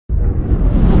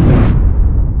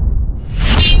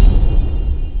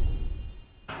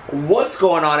What's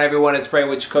going on, everyone? It's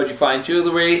Brandon with JACOJE Fine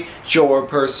Jewelry, your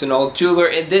personal jeweler.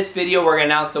 In this video, we're going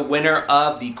to announce the winner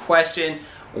of the question,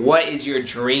 what is your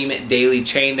dream daily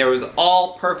chain? There was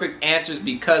all perfect answers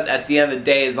because at the end of the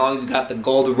day, as long as you got the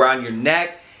gold around your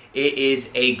neck, it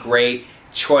is a great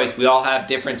choice. We all have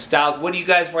different styles. What do you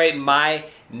guys rate my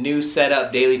new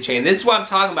setup daily chain? This is what I'm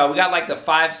talking about. We got like the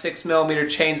 5-6 millimeter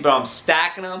chains, but I'm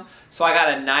stacking them. So I got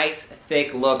a nice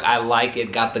thick look. I like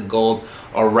it. Got the gold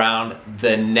around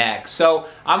the neck. So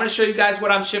I'm going to show you guys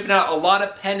what I'm shipping out. A lot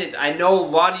of pendants. I know a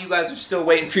lot of you guys are still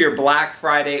waiting for your Black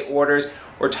Friday orders.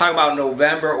 We're talking about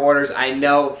November orders. I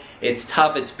know it's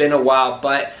tough. It's been a while,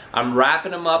 but I'm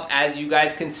wrapping them up as you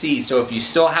guys can see. So if you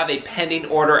still have a pending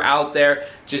order out there,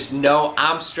 just know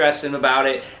I'm stressing about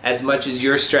it as much as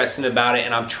you're stressing about it.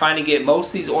 And I'm trying to get most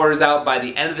of these orders out by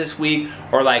the end of this week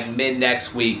or like mid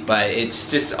next week. But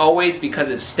it's just always because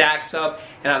it stacks up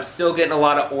and I'm still getting a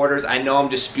lot of orders. I know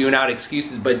I'm just spewing out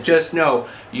excuses, but just know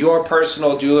your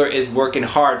personal jeweler is working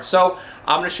hard. So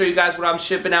I'm going to show you guys what I'm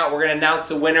shipping out. We're going to announce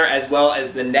the winner as well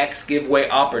as the next giveaway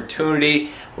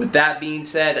opportunity. With that being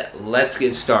said, let's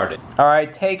get started. All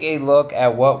right, take a look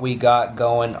at what we got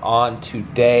going on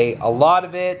today. A lot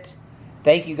of it.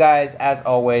 Thank you guys, as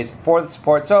always, for the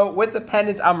support. So with the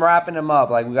pendants, I'm wrapping them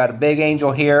up. Like we got a big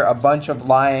angel here, a bunch of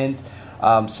lions,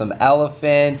 some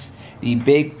elephants, the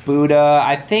big Buddha.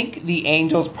 I think the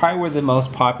angels probably were the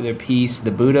most popular piece.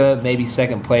 The Buddha, maybe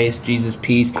second place. Jesus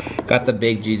piece. Got the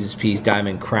big Jesus piece,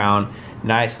 diamond crown.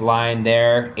 Nice line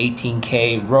there.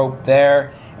 18K rope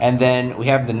there. And then we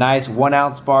have the nice 1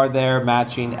 ounce bar there,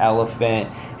 matching elephant.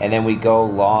 And then we go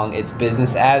long. It's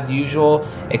business as usual,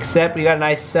 except we got a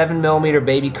nice 7 millimeter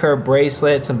baby curve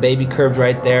bracelet, some baby curves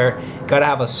right there. Gotta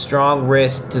have a strong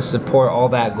wrist to support all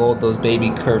that gold those baby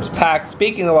curves pack.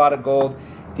 Speaking of a lot of gold,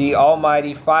 the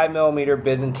almighty 5 millimeter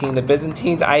Byzantine. The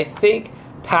Byzantines, I think,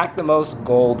 pack the most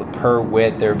gold per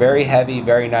width. They're very heavy,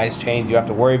 very nice chains. You have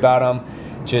to worry about them.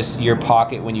 Just your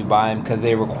pocket when you buy them because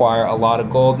they require a lot of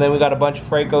gold. Then we got a bunch of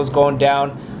Fracos going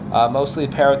down, mostly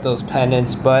pair with those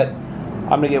pendants, but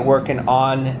I'm gonna get working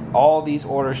on all these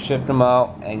orders, ship them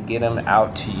out, and get them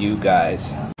out to you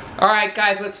guys. All right,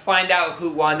 guys, let's find out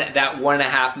who won that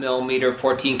 1.5 millimeter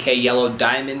 14K yellow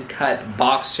diamond cut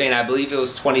box chain. I believe it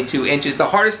was 22 inches. The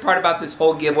hardest part about this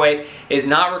whole giveaway is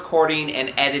not recording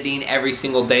and editing every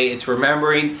single day. It's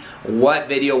remembering what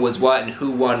video was what and who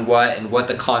won what and what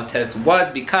the contest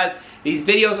was, because these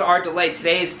videos are delayed.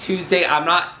 Today is Tuesday. I'm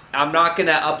not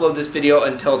gonna upload this video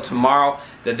until tomorrow.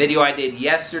 The video I did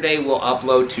yesterday will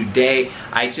upload today.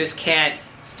 I just can't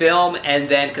film and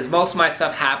then, because most of my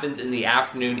stuff happens in the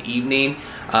afternoon, evening,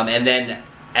 and then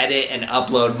edit and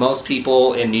upload. Most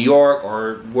people in New York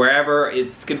or wherever,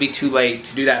 it's gonna be too late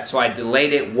to do that, so I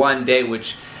delayed it one day,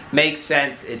 which makes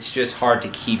sense. It's just hard to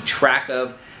keep track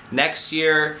of. Next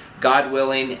year, God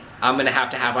willing, I'm gonna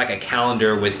have like a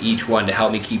calendar with each one to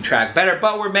help me keep track better,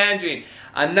 but we're managing.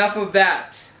 Enough of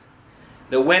that.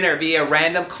 The winner via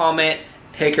random comment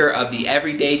picker of the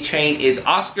everyday chain is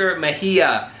Oscar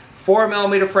Mejia. 4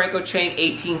 millimeter Franco chain,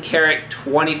 18 karat,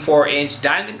 24 inch,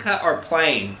 diamond cut or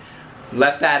plain.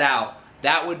 Left that out.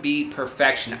 That would be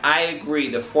perfection. I agree.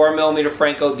 The 4 millimeter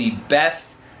Franco, the best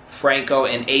Franco,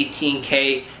 and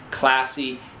 18K,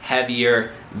 classy,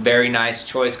 heavier, very nice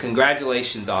choice.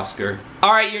 Congratulations, Oscar.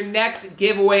 All right, your next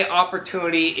giveaway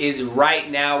opportunity is right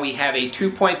now. We have a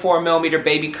 2.4 millimeter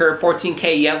baby curve,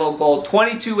 14K yellow gold,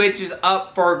 22 inches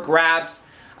up for grabs.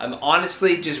 I'm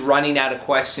honestly just running out of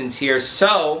questions here,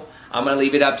 so I'm gonna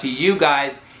leave it up to you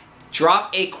guys. Drop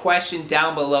a question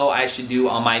down below I should do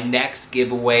on my next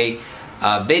giveaway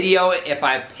video. If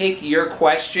I pick your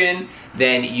question,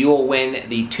 then you will win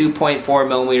the 2.4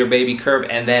 millimeter baby curve,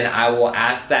 and then I will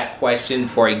ask that question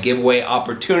for a giveaway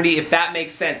opportunity, if that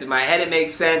makes sense. In my head it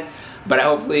makes sense, but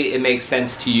hopefully it makes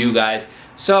sense to you guys.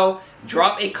 So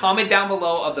drop a comment down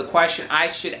below of the question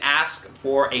I should ask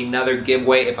for another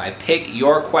giveaway. If I pick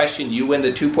your question, you win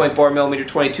the 2.4 millimeter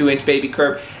 22 inch baby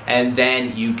curve, and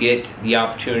then you get the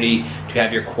opportunity to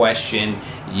have your question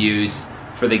used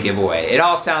for the giveaway. It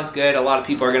all sounds good. A lot of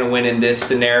people are gonna win in this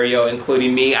scenario,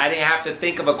 including me. I didn't have to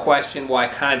think of a question, well, I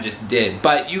kind of just did,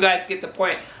 but you guys get the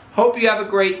point. Hope you have a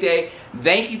great day.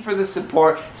 Thank you for the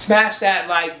support. Smash that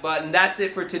like button. That's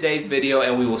it for today's video,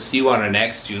 and we will see you on our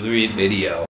next jewelry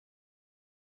video.